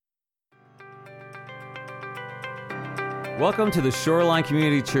Welcome to the Shoreline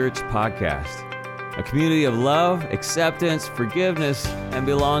Community Church podcast, a community of love, acceptance, forgiveness, and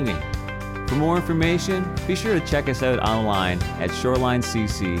belonging. For more information, be sure to check us out online at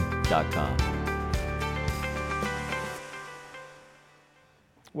shorelinecc.com.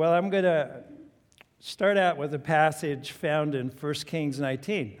 Well, I'm going to start out with a passage found in 1 Kings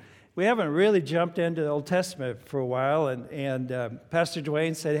 19. We haven't really jumped into the Old Testament for a while, and Pastor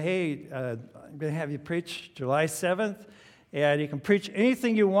Dwayne said, hey, I'm going to have you preach July 7th, and you can preach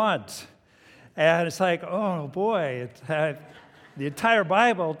anything you want. And it's like, oh boy, it had the entire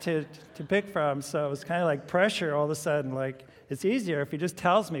Bible to pick from, so it's kind of like pressure all of a sudden. Like, it's easier if he just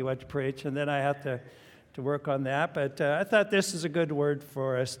tells me what to preach, and then I have to work on that. But I thought this is a good word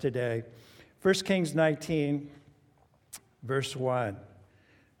for us today. 1 Kings 19, verse 1.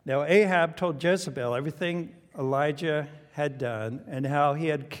 Now Ahab told Jezebel everything Elijah had done and how he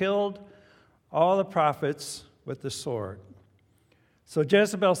had killed all the prophets with the sword. So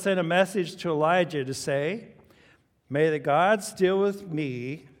Jezebel sent a message to Elijah to say, "May the gods deal with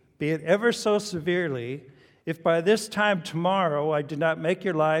me, be it ever so severely, if by this time tomorrow I do not make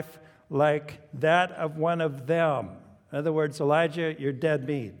your life like that of one of them." In other words, Elijah, you're dead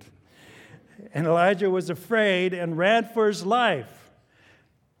meat. And Elijah was afraid and ran for his life.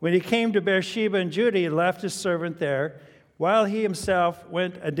 When he came to Beersheba in Judah, he left his servant there, while he himself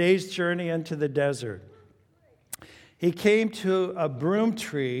went a day's journey into the desert. He came to a broom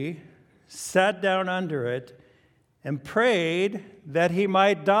tree, sat down under it, and prayed that he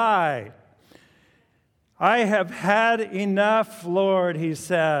might die. "I have had enough, Lord," he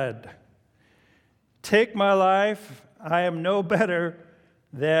said. "Take my life. I am no better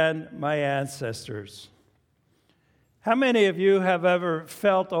than my ancestors." How many of you have ever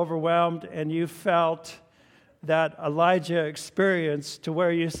felt overwhelmed and you felt that Elijah experience to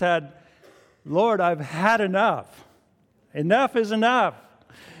where you said, "Lord, I've had enough. Enough is enough."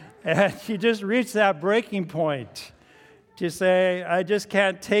 And you just reached that breaking point to say, "I just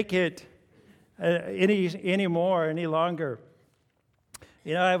can't take it any longer."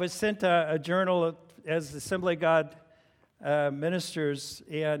 You know, I was sent a journal as Assembly of God ministers,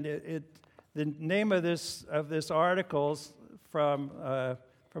 and the name of this article from our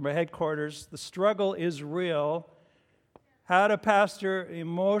headquarters, "The Struggle is Real: How to Pastor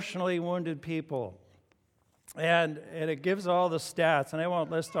Emotionally Wounded People." And it gives all the stats, and I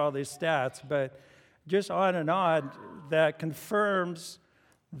won't list all these stats, but just on and on, that confirms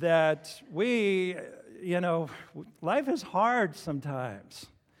that life is hard sometimes.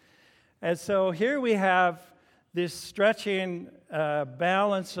 And so here we have this stretching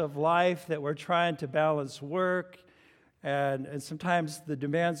balance of life that we're trying to balance work, and sometimes the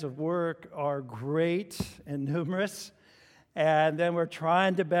demands of work are great and numerous, and then we're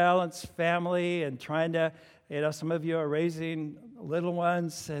trying to balance family and trying to, some of you are raising little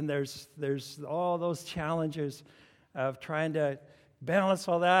ones, and there's all those challenges of trying to balance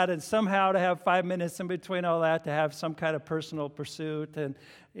all that, and somehow to have 5 minutes in between all that to have some kind of personal pursuit, and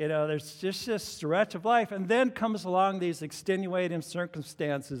there's just this stretch of life. And then comes along these extenuating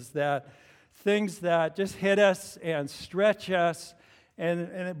circumstances, that things that just hit us and stretch us, and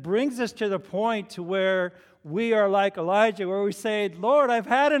it brings us to the point to where we are like Elijah, where we say, "Lord, I've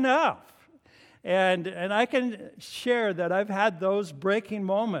had enough." And I can share that I've had those breaking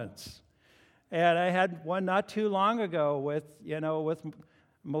moments. And I had one not too long ago with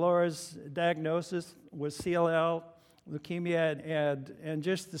Melora's diagnosis with CLL, leukemia, and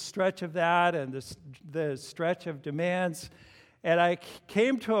just the stretch of that and the stretch of demands. And I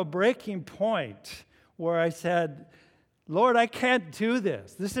came to a breaking point where I said, "Lord, I can't do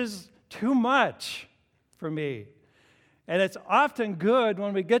this. This is too much for me." And it's often good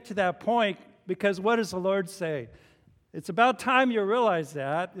when we get to that point, because what does the Lord say? It's about time you realize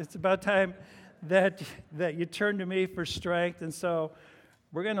that. It's about time that you turn to me for strength. And so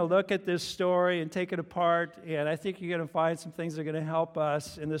we're going to look at this story and take it apart, and I think you're going to find some things that are going to help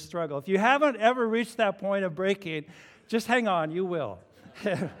us in this struggle. If you haven't ever reached that point of breaking, just hang on, you will.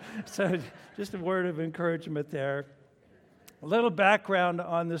 So just a word of encouragement there. A little background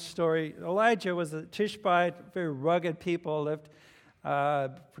on this story. Elijah was a Tishbite, very rugged people, lived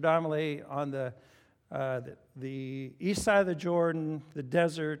predominantly on the east side of the Jordan, the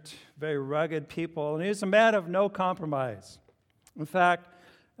desert, very rugged people, and he was a man of no compromise. In fact,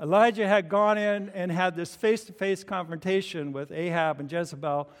 Elijah had gone in and had this face-to-face confrontation with Ahab and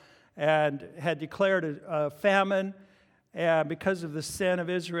Jezebel, and had declared a famine because of the sin of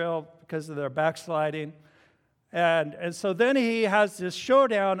Israel, because of their backsliding. And so then he has this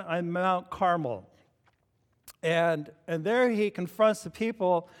showdown on Mount Carmel. And there he confronts the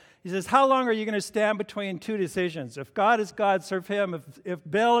people, He says, how long are you going to stand between two decisions? If God is God, serve him. If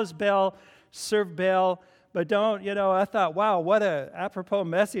Baal is Baal, serve Baal. But don't, I thought, wow, what a apropos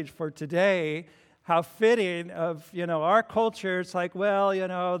message for today. How fitting of, our culture. It's like,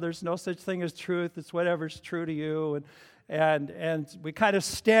 well, there's no such thing as truth. It's whatever's true to you. And we kind of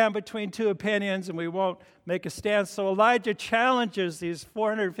stand between two opinions and we won't make a stand. So Elijah challenges these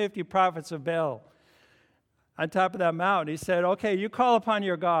 450 prophets of Baal on top of that mountain. He said, okay, you call upon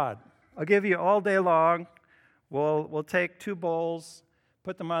your God. I'll give you all day long. We'll take 2 bowls,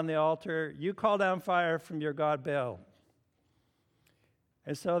 put them on the altar. You call down fire from your God Baal.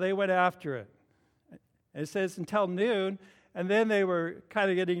 And so they went after it. And it says until noon, and then they were kind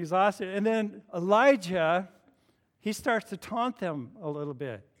of getting exhausted. And then Elijah, he starts to taunt them a little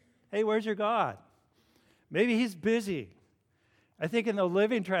bit. Hey, where's your God? Maybe he's busy. I think in the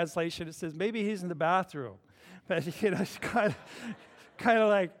Living Translation it says maybe he's in the bathroom. But, it's kind of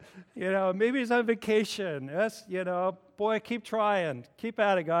like, maybe he's on vacation. Yes, boy, keep trying. Keep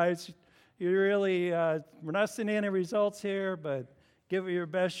at it, guys. You really, we're not seeing any results here, but give it your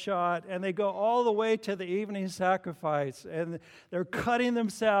best shot. And they go all the way to the evening sacrifice, and they're cutting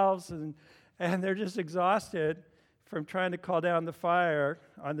themselves, and they're just exhausted from trying to call down the fire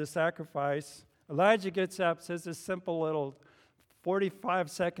on the sacrifice. Elijah gets up, says this simple little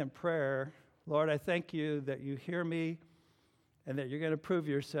 45-second prayer. Lord, I thank you that you hear me and that you're going to prove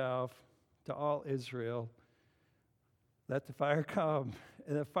yourself to all Israel. Let the fire come.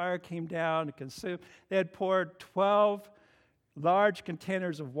 And the fire came down and consumed. They had poured 12 large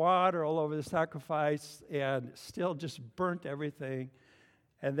containers of water all over the sacrifice and still just burnt everything.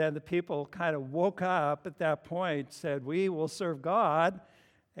 And then the people kind of woke up at that point, said, we will serve God.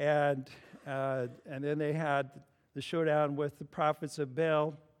 And then they had the showdown with the prophets of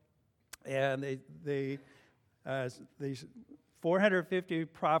Baal. And these 450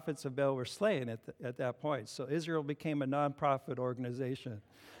 prophets of Baal were slain at that point. So Israel became a non-profit organization.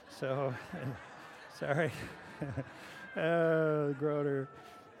 So, sorry. Groder.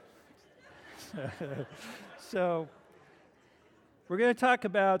 So, we're going to talk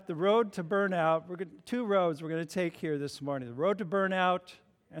about the road to burnout. 2 roads we're going to take here this morning. The road to burnout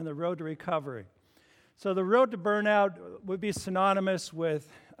and the road to recovery. So the road to burnout would be synonymous with,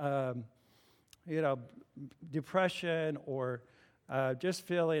 depression or just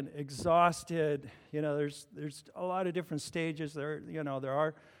feeling exhausted. There's a lot of different stages. There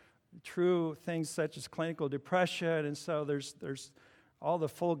are true things such as clinical depression, and so there's all the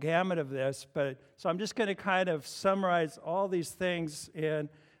full gamut of this. So I'm just going to kind of summarize all these things in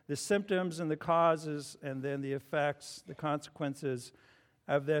the symptoms and the causes, and then the effects, the consequences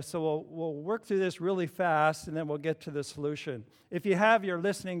of this. So we'll work through this really fast, and then we'll get to the solution. If you have your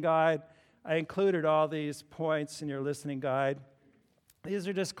listening guide, I included all these points in your listening guide. These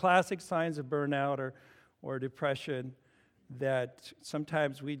are just classic signs of burnout or depression that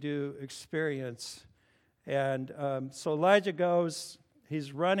sometimes we do experience. And so Elijah goes,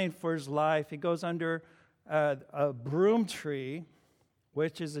 he's running for his life. He goes under a broom tree,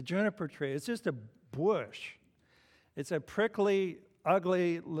 which is a juniper tree. It's just a bush. It's a prickly,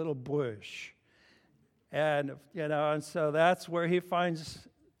 ugly little bush. And so that's where he finds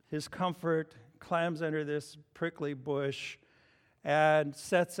his comfort, climbs under this prickly bush, and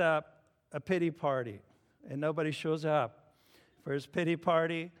sets up a pity party. And nobody shows up for his pity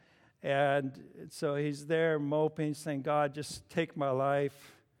party. And so he's there moping, saying, God, just take my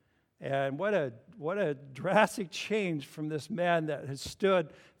life. And what a drastic change from this man that has stood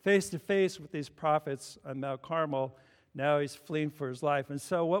face to face with these prophets on Mount Carmel. Now he's fleeing for his life. And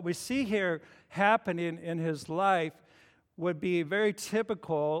so what we see here happening in his life would be very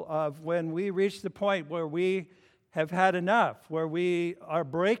typical of when we reach the point where we have had enough, where we are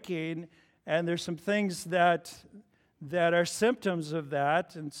breaking, and there's some things that are symptoms of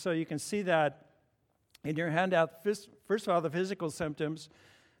that. And so you can see that in your handout. First of all, the physical symptoms: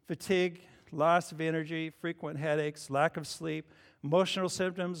 fatigue, loss of energy, frequent headaches, lack of sleep. Emotional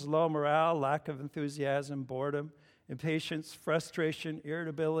symptoms: low morale, lack of enthusiasm, boredom, impatience, frustration,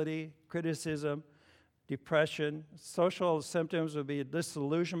 irritability, criticism, depression. Social symptoms would be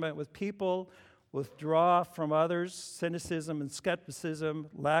disillusionment with people, withdrawal from others, cynicism and skepticism,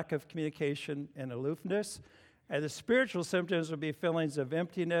 lack of communication and aloofness. And the spiritual symptoms would be feelings of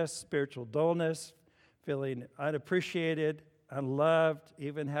emptiness, spiritual dullness, feeling unappreciated, unloved,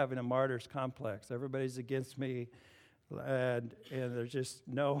 even having a martyr's complex. Everybody's against me, and there's just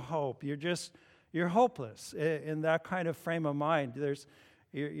no hope. You're hopeless in that kind of frame of mind.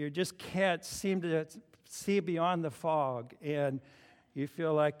 You just can't seem to see beyond the fog, and you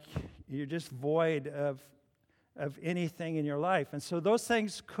feel like you're just void of of anything in your life. And so those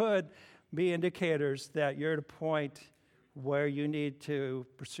things could be indicators that you're at a point where you need to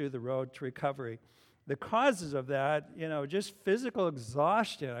pursue the road to recovery. The causes of that, just physical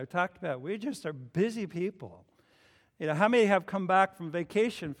exhaustion. I talked about, we just are busy people. How many have come back from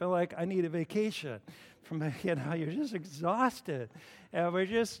vacation, feel like I need a vacation? You're just exhausted. And we're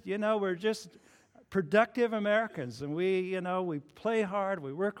just productive Americans. And we play hard,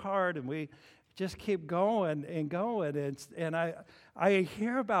 we work hard, and we just keep going and going. And I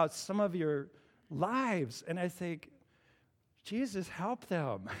hear about some of your lives, and I think, Jesus, help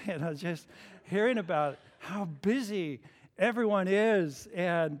them. Just hearing about how busy everyone is,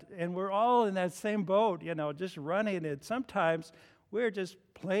 and we're all in that same boat, just running. And sometimes we're just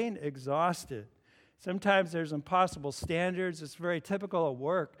plain exhausted. Sometimes there's impossible standards. It's very typical at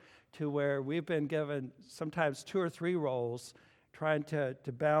work to where we've been given sometimes 2 or 3 roles, trying to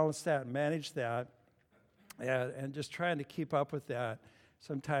balance that and manage that, and just trying to keep up with that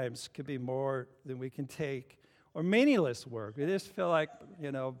sometimes could be more than we can take. Or meaningless work. We just feel like,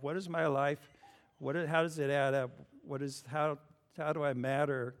 what is my life? How does it add up? How do I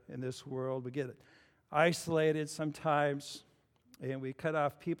matter in this world? We get isolated sometimes, and we cut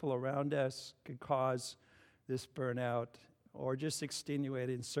off people around us, could cause this burnout, or just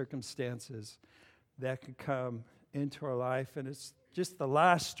extenuating circumstances that could come into our life, and it's just the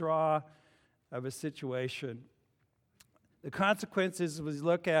last straw of a situation. The consequences, as we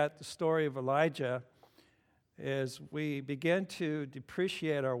look at the story of Elijah, is we begin to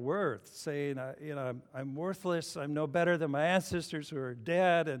depreciate our worth, saying, I'm worthless, I'm no better than my ancestors who are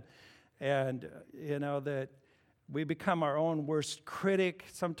dead, and that we become our own worst critic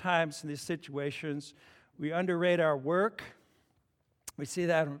sometimes in these situations. We underrate our work. We see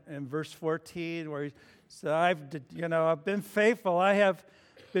that in verse 14, where he said, I've been faithful, I have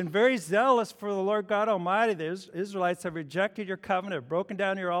been very zealous for the Lord God Almighty. The Israelites have rejected your covenant, broken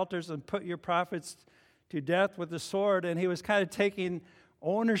down your altars, and put your prophets to death with the sword. And he was kind of taking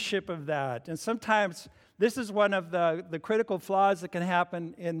ownership of that. And sometimes this is one of the critical flaws that can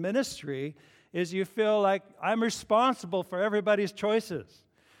happen in ministry, is you feel like I'm responsible for everybody's choices.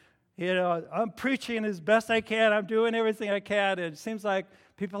 I'm preaching as best I can, I'm doing everything I can, and it seems like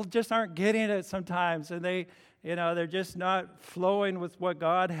people just aren't getting it sometimes, and they're just not flowing with what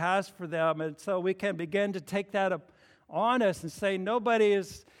God has for them. And so we can begin to take that up on us and say, nobody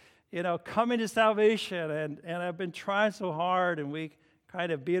is coming to salvation, and I've been trying so hard, and we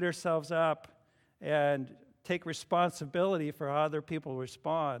kind of beat ourselves up and take responsibility for how other people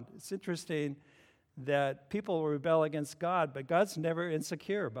respond. It's interesting that people will rebel against God, but God's never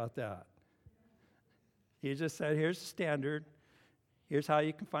insecure about that. He just said, here's the standard, here's how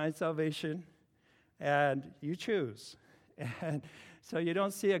you can find salvation, and you choose. And so you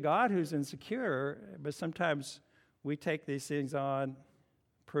don't see a God who's insecure, but sometimes we take these things on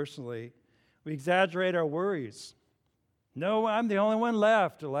personally. We exaggerate our worries. No, I'm the only one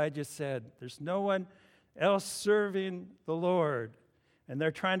left, Elijah said. There's no one else serving the Lord, and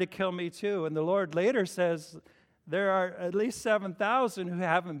they're trying to kill me too. And the Lord later says there are at least 7,000 who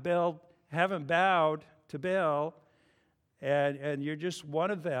haven't bowed to Baal, and you're just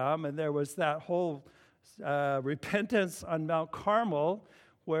one of them. And there was that whole repentance on Mount Carmel,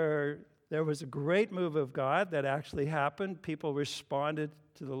 where there was a great move of God that actually happened. People responded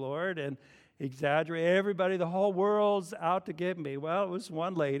to the Lord and exaggerate. Everybody, the whole world's out to get me. Well, it was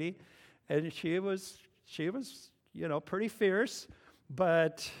one lady, and she was pretty fierce,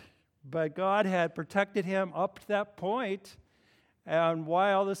 but God had protected him up to that point, and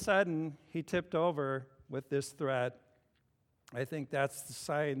why all of a sudden he tipped over with this threat, I think that's the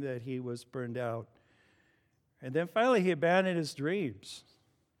sign that he was burned out. And then finally he abandoned his dreams.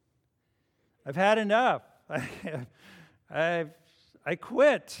 I've had enough. I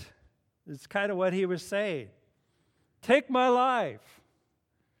quit. It's kind of what he was saying. Take my life.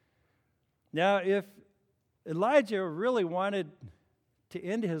 Now, if Elijah really wanted to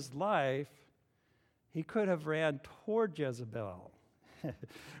end his life, he could have ran toward Jezebel.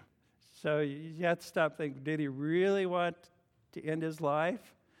 So you have to stop thinking, did he really want to end his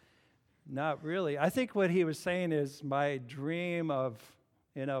life? Not really. I think what he was saying is, my dream of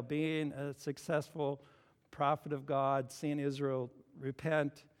being a successful prophet of God, seeing Israel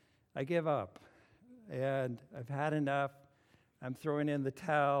repent, I give up. And I've had enough. I'm throwing in the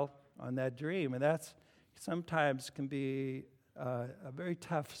towel on that dream. And that's sometimes can be a very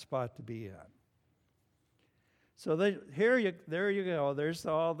tough spot to be in. So there you go. There's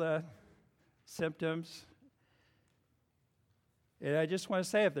all the symptoms. And I just want to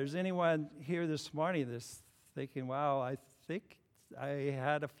say, if there's anyone here this morning that's thinking, wow, I think I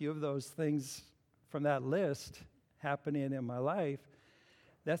had a few of those things from that list happening in my life.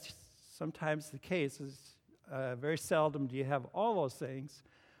 That's sometimes the case. It's, very seldom do you have all those things.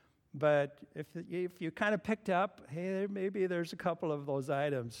 But if you kind of picked up, hey, maybe there's a couple of those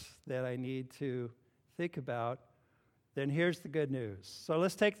items that I need to think about, then here's the good news. So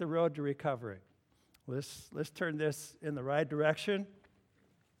let's take the road to recovery. Let's turn this in the right direction.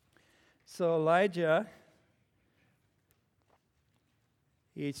 So Elijah,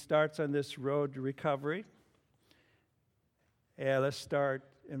 he starts on this road to recovery. And let's start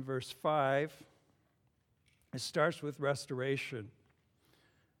in verse 5. It starts with restoration.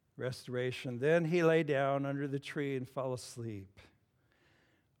 Restoration. Then he lay down under the tree and fell asleep.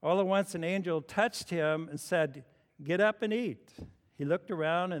 All at once an angel touched him and said, "Get up and eat." He looked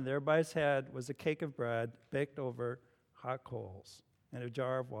around, and there by his head was a cake of bread baked over hot coals and a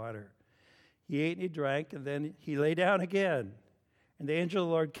jar of water. He ate and he drank, and then he lay down again. And the angel of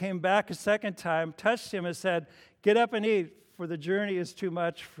the Lord came back a second time, touched him, and said, "Get up and eat, for the journey is too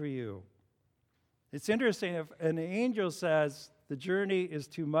much for you." It's interesting, if an angel says, the journey is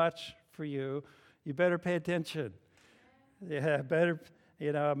too much for you, you better pay attention. Yeah, better,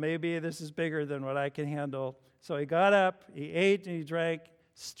 maybe this is bigger than what I can handle. So he got up, he ate and he drank.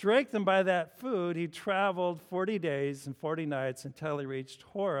 Strengthened by that food, he traveled 40 days and 40 nights until he reached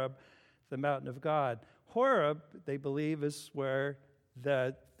Horeb, the mountain of God. Horeb, they believe, is where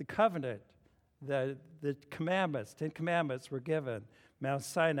the covenant, the commandments, 10 commandments were given. Mount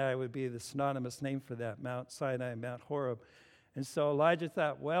Sinai would be the synonymous name for that, Mount Sinai, Mount Horeb. And so Elijah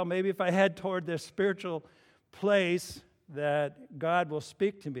thought, well, maybe if I head toward this spiritual place that God will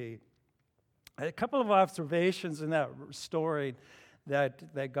speak to me. A couple of observations in that story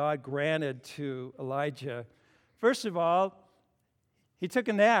that God granted to Elijah. First of all, he took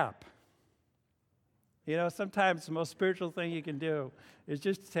a nap. Sometimes the most spiritual thing you can do is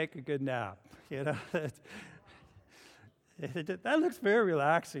just to take a good nap. That looks very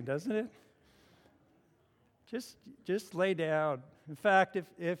relaxing, doesn't it? Just lay down. In fact,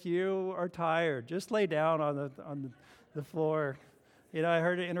 if you are tired, just lay down on the floor. I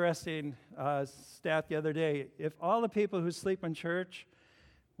heard an interesting stat the other day. If all the people who sleep in church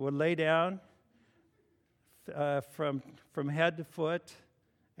would lay down from head to foot,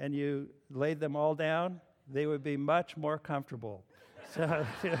 and you laid them all down, they would be much more comfortable. So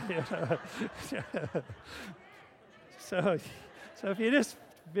if you just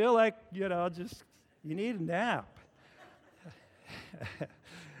feel like, you need a nap.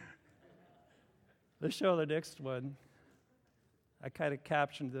 Let's show the next one. I kind of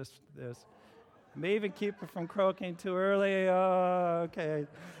captioned this. May even keep it from croaking too early. Oh, okay.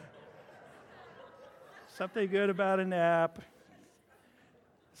 Something good about a nap.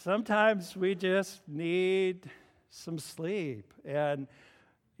 Sometimes we just need some sleep. And,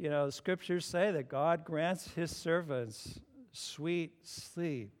 the scriptures say that God grants his servants sweet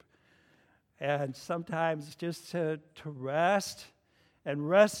sleep. And sometimes just to rest and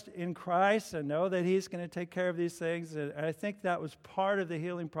rest in Christ and know that he's going to take care of these things. And I think that was part of the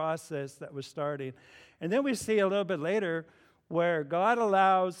healing process that was starting. And then we see a little bit later where God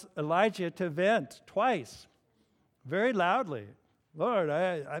allows Elijah to vent twice, very loudly. Lord,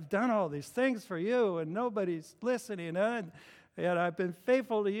 I've done all these things for you, and nobody's listening, and I've been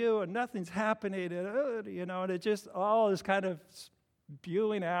faithful to you, and nothing's happening, and it just all is kind of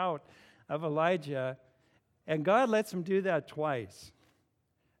spewing out of Elijah, and God lets him do that twice.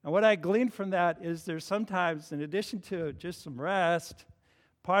 And what I gleaned from that is there's sometimes, in addition to just some rest,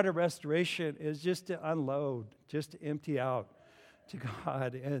 part of restoration is just to unload, just to empty out to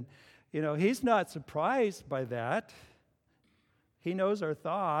God. And, he's not surprised by that. He knows our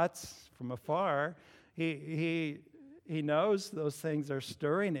thoughts from afar. He knows those things are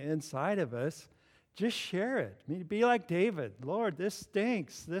stirring inside of us. Just share it. Be like David. Lord, this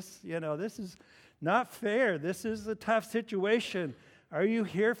stinks. This is not fair. This is a tough situation. Are you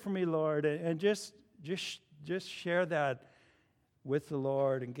here for me, Lord? And just share that with the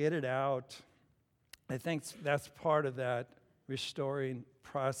Lord and get it out. I think that's part of that restoring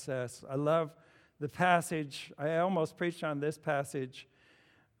process. I love the passage. I almost preached on this passage.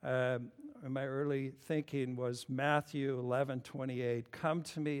 In my early thinking was Matthew 11:28. Come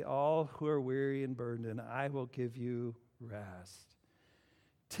to me, all who are weary and burdened, and I will give you rest.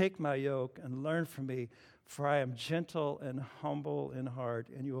 Take my yoke and learn from me, for I am gentle and humble in heart,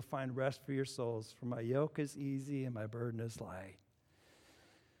 and you will find rest for your souls. For my yoke is easy and my burden is light.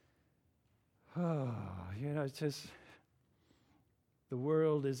 Oh, it's just, the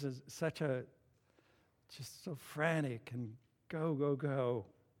world is just so frantic and go.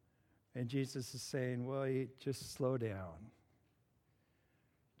 And Jesus is saying, well, just slow down.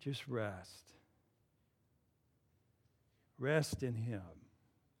 Just rest. Rest in him.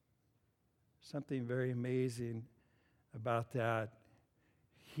 Something very amazing about that.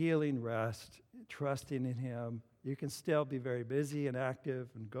 Healing rest, trusting in him. You can still be very busy and active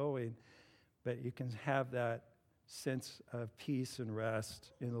and going, but you can have that sense of peace and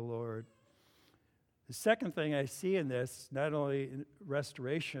rest in the Lord. The second thing I see in this, not only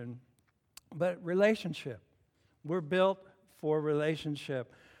restoration, but relationship. We're built for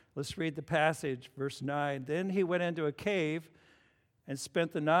relationship. Let's read the passage, verse 9. Then he went into a cave and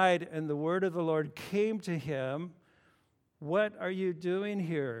spent the night, and the word of the Lord came to him. What are you doing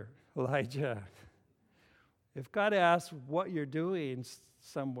here, Elijah? If God asks what you're doing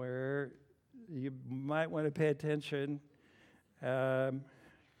somewhere, you might want to pay attention. I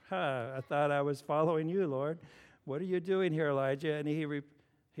thought I was following you, Lord. What are you doing here, Elijah? And he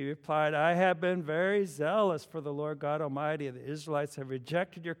replied, I have been very zealous for the Lord God Almighty. The Israelites have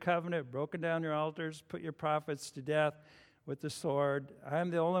rejected your covenant, broken down your altars, put your prophets to death with the sword. I'm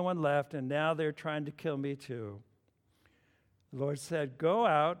the only one left, and now they're trying to kill me too. The Lord said, go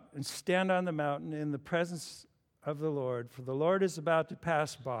out and stand on the mountain in the presence of the Lord, for the Lord is about to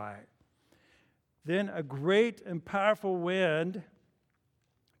pass by. Then a great and powerful wind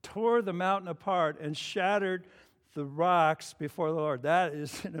tore the mountain apart and shattered the rocks before the Lord. That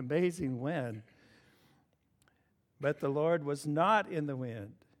is an amazing wind. But the Lord was not in the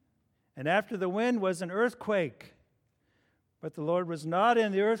wind. And after the wind was an earthquake. But the Lord was not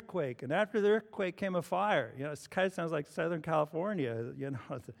in the earthquake. And after the earthquake came a fire. It kind of sounds like Southern California,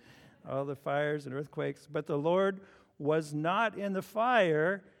 all the fires and earthquakes. But the Lord was not in the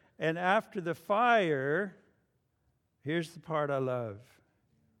fire. And after the fire, here's the part I love.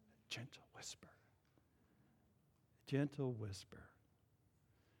 Gentle whisper. Gentle whisper.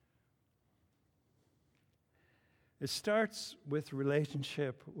 It starts with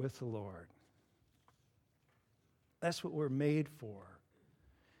relationship with the Lord. That's what we're made for.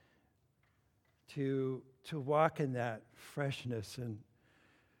 To walk in that freshness and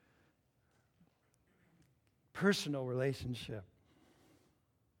personal relationship.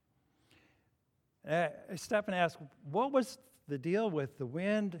 I stop and ask, what was the deal with the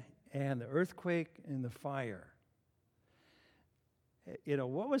wind and the earthquake and the fire?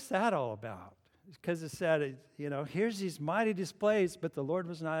 What was that all about? Because it said, here's these mighty displays, but the Lord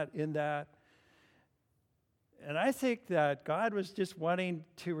was not in that. And I think that God was just wanting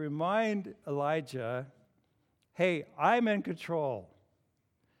to remind Elijah, hey, I'm in control.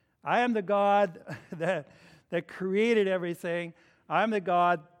 I am the God that created everything. I'm the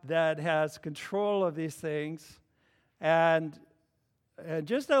God that has control of these things. And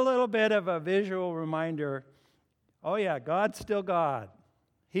just a little bit of a visual reminder, oh yeah, God's still God.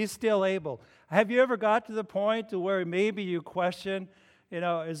 He's still able. Have you ever got to the point to where maybe you question,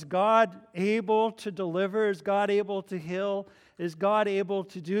 is God able to deliver? Is God able to heal? Is God able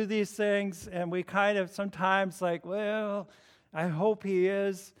to do these things? And we kind of sometimes well, I hope he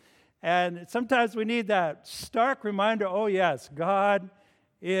is. And sometimes we need that stark reminder, oh yes, God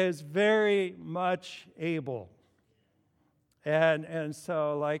is very much able. And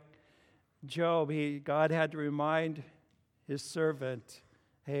so like Job, God had to remind his servant,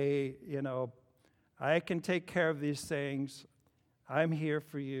 hey, I can take care of these things. I'm here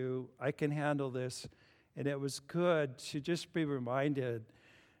for you. I can handle this. And it was good to just be reminded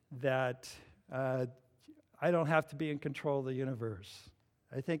that I don't have to be in control of the universe.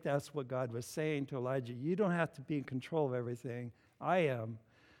 I think that's what God was saying to Elijah. You don't have to be in control of everything. I am.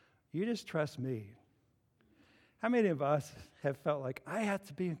 You just trust me. How many of us have felt like I have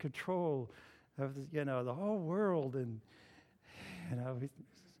to be in control of the whole world? And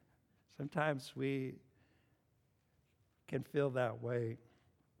sometimes we can feel that way.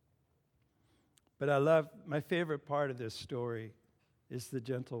 But my favorite part of this story is the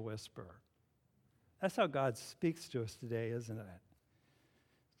gentle whisper. That's how God speaks to us today, isn't it?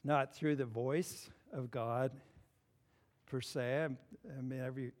 Not through the voice of God per se. I mean,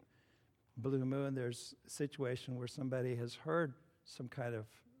 every blue moon there's a situation where somebody has heard some kind of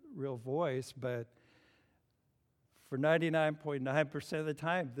real voice, but for 99.9% of the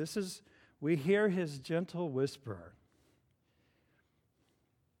time, we hear his gentle whisper.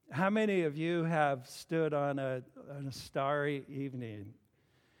 How many of you have stood on a starry evening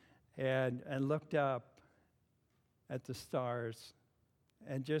and looked up at the stars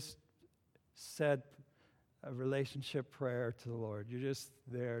and just said a relationship prayer to the Lord? You're just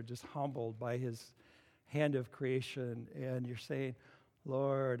there, just humbled by his hand of creation, and you're saying,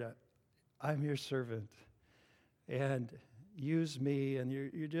 Lord, I'm your servant, and use me, and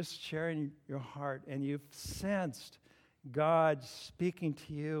you're just sharing your heart, and you've sensed God speaking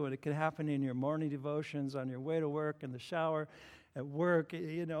to you, and it can happen in your morning devotions, on your way to work, in the shower, at work.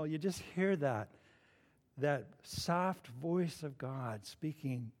 You just hear that soft voice of God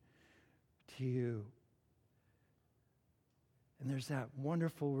speaking to you. And there's that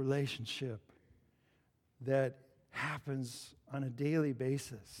wonderful relationship that happens on a daily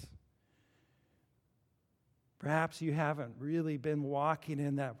basis. Perhaps you haven't really been walking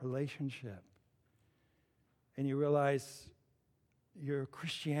in that relationship, and you realize your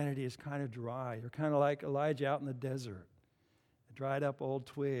Christianity is kind of dry. You're kind of like Elijah out in the desert, a dried up old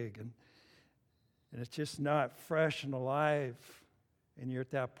twig, and it's just not fresh and alive. And you're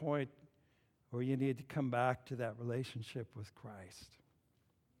at that point where you need to come back to that relationship with Christ.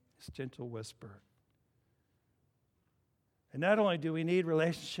 This gentle whisper. And not only do we need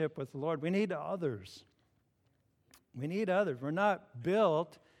relationship with the Lord, we need others. We need others. We're not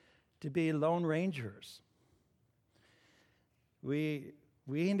built to be lone rangers. We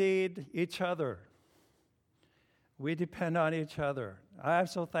need each other. We depend on each other. I'm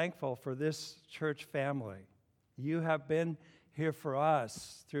so thankful for this church family. You have been here for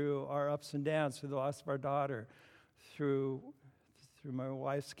us through our ups and downs, through the loss of our daughter, through my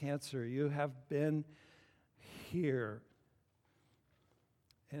wife's cancer. You have been here.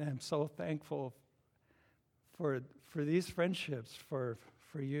 And I'm so thankful for these friendships, for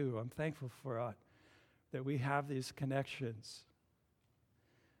you. I'm thankful for that we have these connections.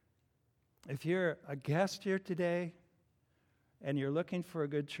 If you're a guest here today and you're looking for a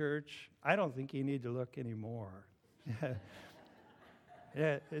good church, I don't think you need to look anymore.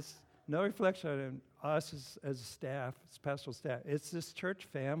 Yeah, it's no reflection on us as a staff, as pastoral staff. It's this church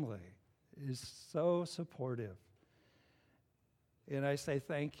family is so supportive. And I say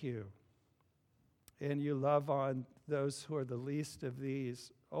thank you. And you love on those who are the least of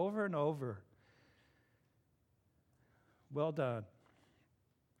these over and over. Well done.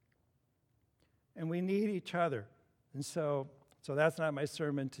 And we need each other. And so that's not my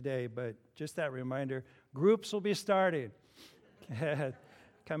sermon today, but just that reminder. Groups will be starting.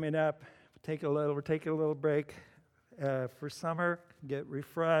 Coming up, we're taking a little break for summer, get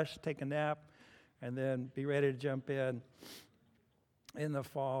refreshed, take a nap, and then be ready to jump in the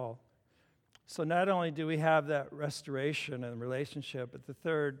fall. So not only do we have that restoration and relationship, but the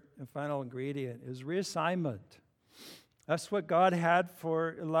third and final ingredient is reassignment. That's what God had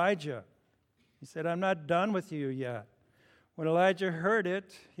for Elijah. He said, I'm not done with you yet. When Elijah heard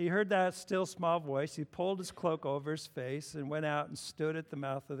it, he heard that still small voice. He pulled his cloak over his face and went out and stood at the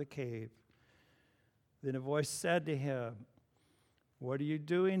mouth of the cave. Then a voice said to him, what are you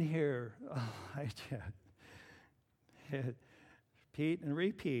doing here, Elijah? Repeat and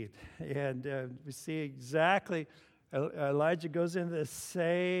repeat. And we see exactly, Elijah goes into the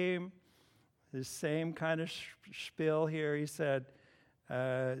same kind of spiel here. He said,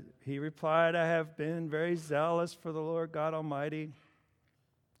 he replied, I have been very zealous for the Lord God Almighty.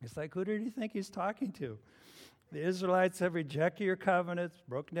 It's like, who did he think he's talking to? The Israelites have rejected your covenants,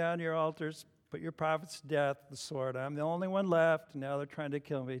 broken down your altars, put your prophets to death, the sword. I'm the only one left. Now they're trying to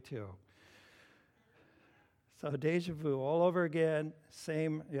kill me too. So deja vu all over again.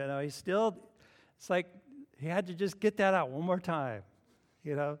 Same, it's like he had to just get that out one more time.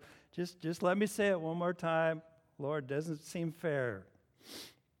 Just let me say it one more time. Lord, doesn't seem fair.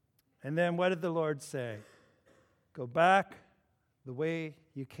 And then what did the Lord say? Go back the way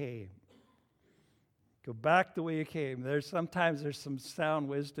you came. Go back the way you came. Sometimes there's some sound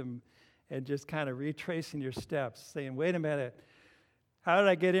wisdom and just kind of retracing your steps, saying, wait a minute, how did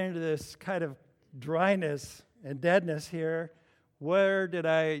I get into this kind of dryness and deadness here? What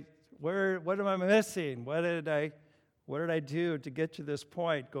am I missing? What did I do to get to this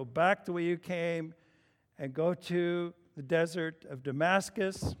point? Go back the way you came and go to the desert of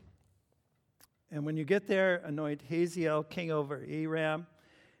Damascus. And when you get there, anoint Hazael king over Aram,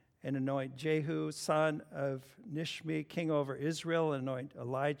 and anoint Jehu, son of Nishmi, king over Israel, and anoint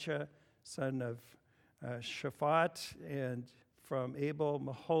Elijah, son of Shaphat, and from Abel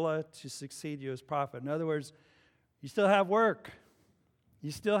Mahola to succeed you as prophet. In other words, you still have work.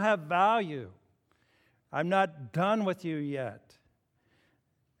 You still have value. I'm not done with you yet.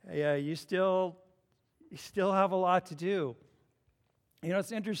 You still have a lot to do.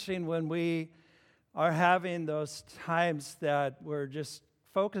 It's interesting when we are having those times that we're just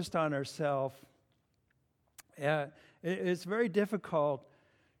focused on ourselves. It's very difficult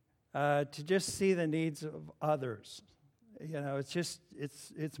to just see the needs of others.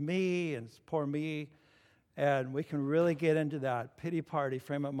 It's me and it's poor me, and we can really get into that pity party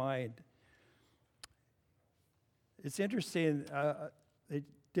frame of mind. It's interesting.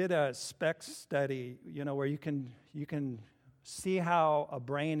 did a SPECT study, where you can see how a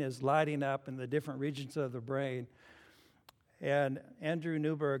brain is lighting up in the different regions of the brain. And Andrew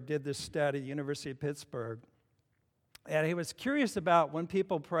Newberg did this study at the University of Pittsburgh. And he was curious about when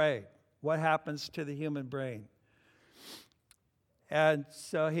people pray, what happens to the human brain. And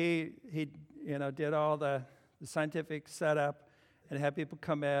so he did all the scientific setup and had people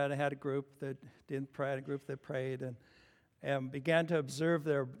come in and had a group that didn't pray and a group that prayed and began to observe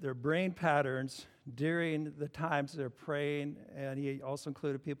their brain patterns during the times they're praying. And he also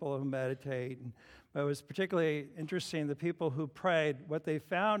included people who meditate. But it was particularly interesting, the people who prayed, what they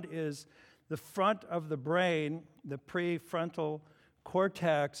found is the front of the brain, the prefrontal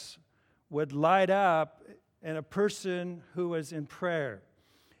cortex, would light up in a person who was in prayer.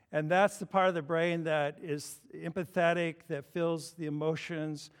 And that's the part of the brain that is empathetic, that feels the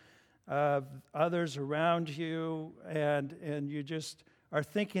emotions of others around you, and you just are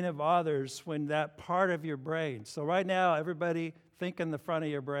thinking of others when that part of your brain. So right now, everybody think in the front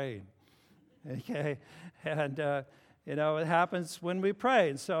of your brain, okay? And, it happens when we pray.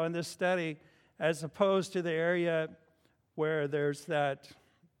 And so in this study, as opposed to the area where there's that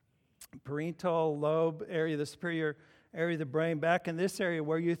parietal lobe area, the superior area of the brain, back in this area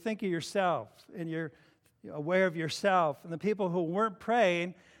where you think of yourself and you're aware of yourself. And the people who weren't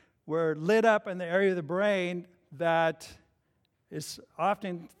praying were lit up in the area of the brain that is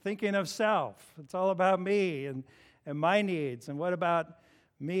often thinking of self. It's all about me and my needs. And what about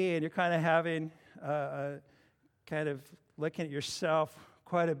me? And you're kind of having kind of looking at yourself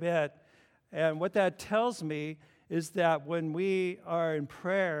quite a bit. And what that tells me is that when we are in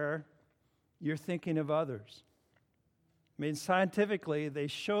prayer, you're thinking of others. I mean, scientifically, they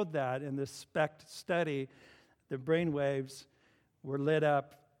showed that in the SPECT study, the brain waves were lit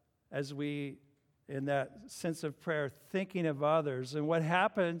up as we, in that sense of prayer, thinking of others. And what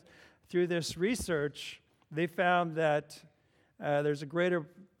happened through this research, they found that there's a greater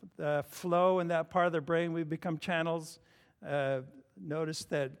flow in that part of the brain. We become channels. Notice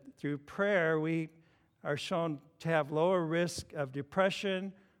that through prayer, we are shown to have lower risk of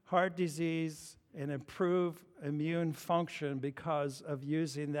depression, heart disease, and improve immune function because of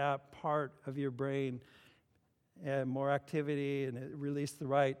using that part of your brain and more activity, and it release the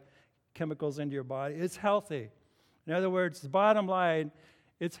right chemicals into your body. It's healthy. In other words, the bottom line,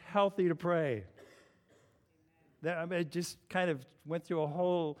 it's healthy to pray. It just kind of went through a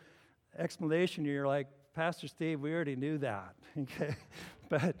whole explanation. You're like, Pastor Steve, we already knew that. Okay,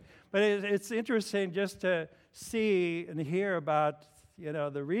 but it's interesting just to see and hear about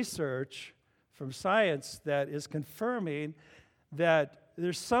the research from science that is confirming that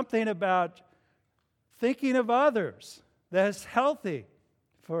there's something about thinking of others that is healthy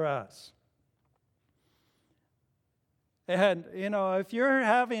for us. And, if you're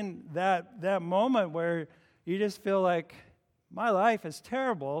having that moment where you just feel like, my life is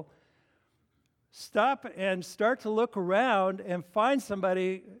terrible, stop and start to look around and find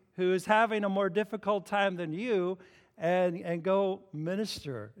somebody who is having a more difficult time than you and go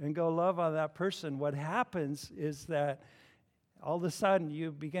minister and go love on that person. What happens is that all of a sudden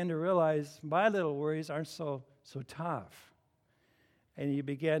you begin to realize my little worries aren't so tough. And you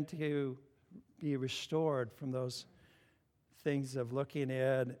begin to be restored from those things of looking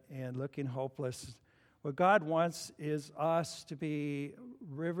in and looking hopeless. What God wants is us to be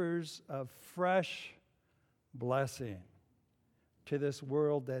rivers of fresh blessing to this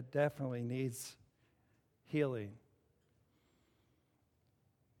world that definitely needs healing.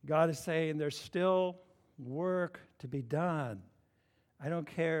 God is saying there's still work to be done. I don't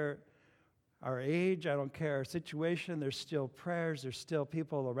care our age, I don't care our situation, there's still prayers, there's still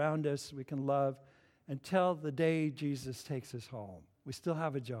people around us we can love until the day Jesus takes us home. We still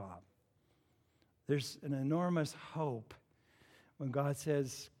have a job. There's an enormous hope when God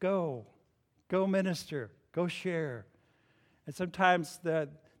says, go minister, go share. And sometimes the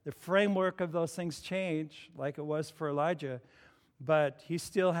framework of those things change, like it was for Elijah, but he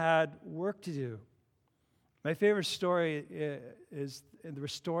still had work to do. My favorite story is the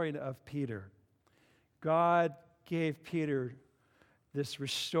restoring of Peter. God gave Peter this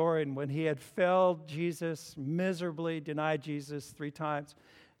restoring when he had failed Jesus, miserably denied Jesus 3 times,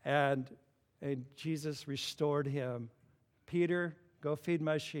 and Jesus restored him. Peter, go feed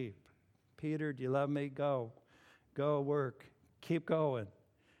my sheep. Peter, do you love me? Go work. Keep going.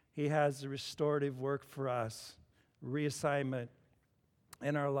 He has the restorative work for us, reassignment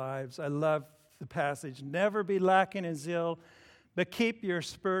in our lives. I love the passage. Never be lacking in zeal, but keep your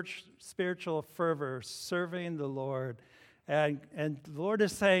spiritual fervor serving the Lord. And the Lord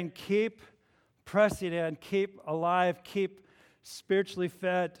is saying, keep pressing in, keep alive, keep spiritually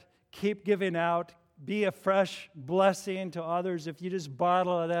fed, keep giving out, be a fresh blessing to others. If you just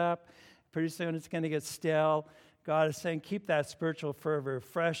bottle it up, pretty soon it's going to get stale. God is saying, keep that spiritual fervor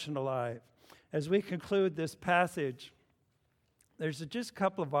fresh and alive. As we conclude this passage, there's just a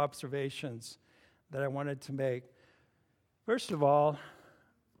couple of observations that I wanted to make. First of all,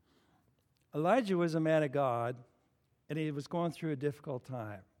 Elijah was a man of God, and he was going through a difficult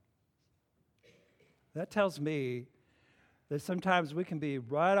time. That tells me that sometimes we can be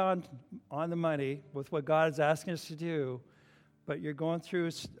right on the money with what God is asking us to do, but you're going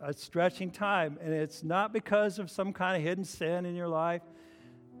through a stretching time, and it's not because of some kind of hidden sin in your life.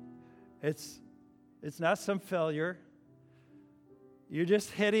 It's not some failure. You're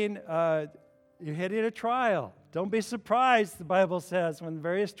just hitting a trial. Don't be surprised, the Bible says, when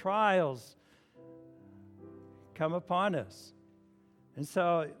various trials come upon us. And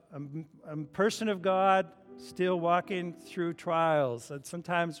so I'm a person of God, still walking through trials. And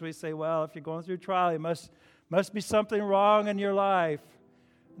sometimes we say, well, if you're going through a trial, it must be something wrong in your life.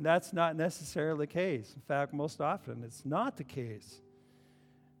 And that's not necessarily the case. In fact, most often it's not the case.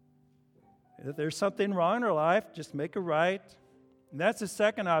 If there's something wrong in our life, just make it right. And that's the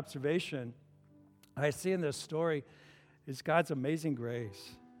second observation I see in this story is God's amazing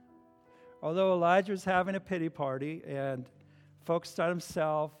grace. Although Elijah was having a pity party and focused on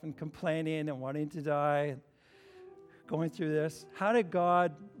himself and complaining and wanting to die, and going through this, how did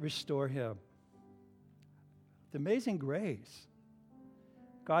God restore him? The amazing grace.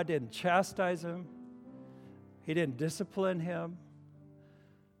 God didn't chastise him. He didn't discipline him.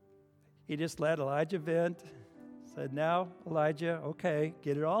 He just let Elijah vent. Said, now, Elijah, okay,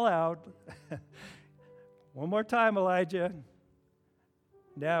 get it all out. One more time, Elijah.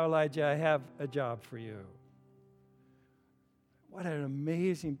 Now, Elijah, I have a job for you. What an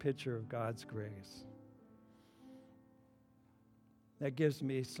amazing picture of God's grace. That gives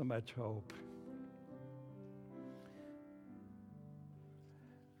me so much hope.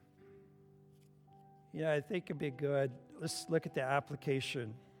 Yeah, I think it'd be good. Let's look at the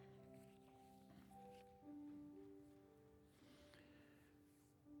application.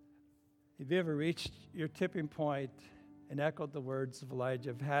 Have you ever reached your tipping point and echoed the words of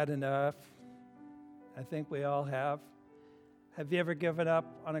Elijah, I've had enough? I think we all have. Have you ever given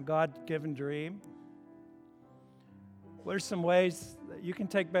up on a God-given dream? What are some ways that you can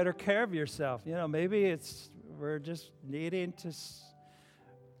take better care of yourself? You know, maybe we're just needing to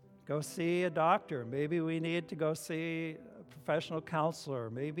go see a doctor. Maybe we need to go see a professional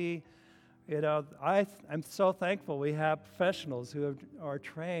counselor. Maybe, I'm so thankful we have professionals who are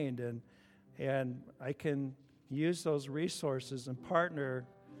trained, and I can use those resources and partner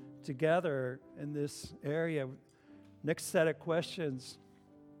together in this area. Next set of questions.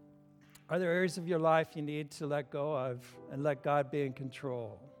 Are there areas of your life you need to let go of and let God be in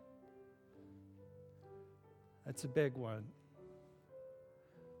control? That's a big one.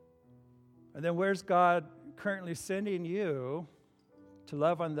 And then where's God currently sending you to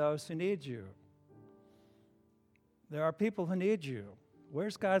love on those who need you? There are people who need you.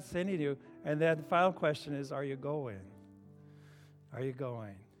 Where's God sending you? And then the final question is, are you going? Are you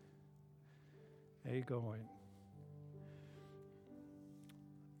going? Are you going?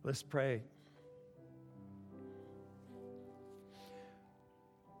 Let's pray.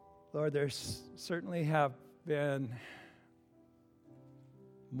 Lord, there certainly have been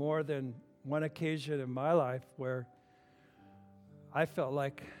more than one occasion in my life where I felt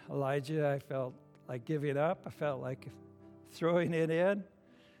like Elijah. I felt like giving up. I felt like throwing it in.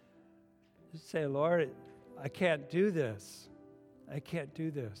 Just say, Lord, I can't do this. I can't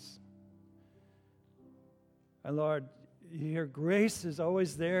do this. And Lord, your grace is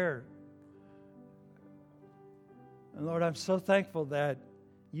always there. And Lord, I'm so thankful that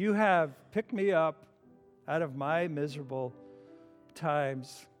you have picked me up out of my miserable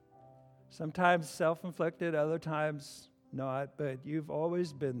times. Sometimes self-inflicted, other times not, but you've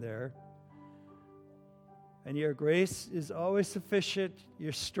always been there. And your grace is always sufficient.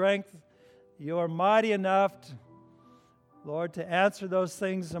 Your strength, you're mighty enough, Lord, to answer those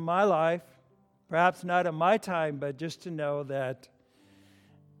things in my life. Perhaps not in my time, but just to know that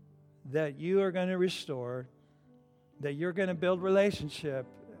you are going to restore, that you're going to build relationship,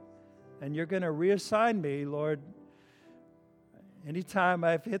 and you're going to reassign me, Lord. Anytime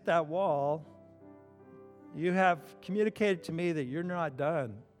I've hit that wall, you have communicated to me that you're not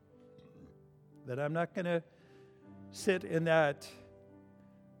done, that I'm not going to sit in that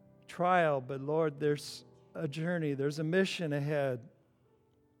trial, but Lord, there's a journey, there's a mission ahead.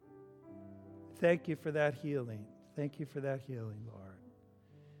 Thank you for that healing. Thank you for that healing, Lord.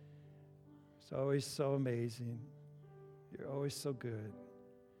 It's always so amazing. You're always so good.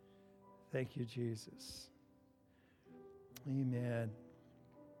 Thank you, Jesus. Amen.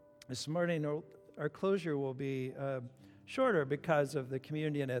 This morning, our closure will be shorter because of the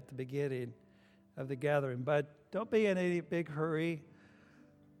communion at the beginning of the gathering. But don't be in any big hurry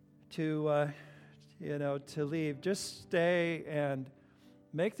to leave. Just stay and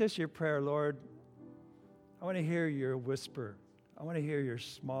make this your prayer. Lord, I want to hear your whisper. I want to hear your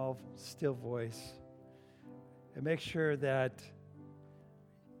small, still voice. And make sure that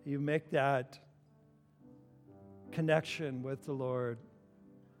you make that connection with the Lord.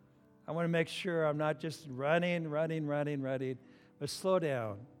 I want to make sure I'm not just running, but slow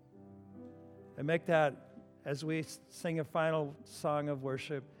down. And make that, as we sing a final song of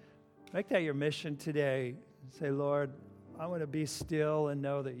worship, make that your mission today. Say, Lord, I want to be still and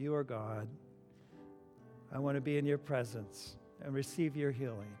know that you are God. I want to be in your presence and receive your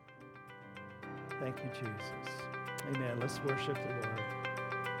healing. Thank you, Jesus. Amen. Let's worship the Lord.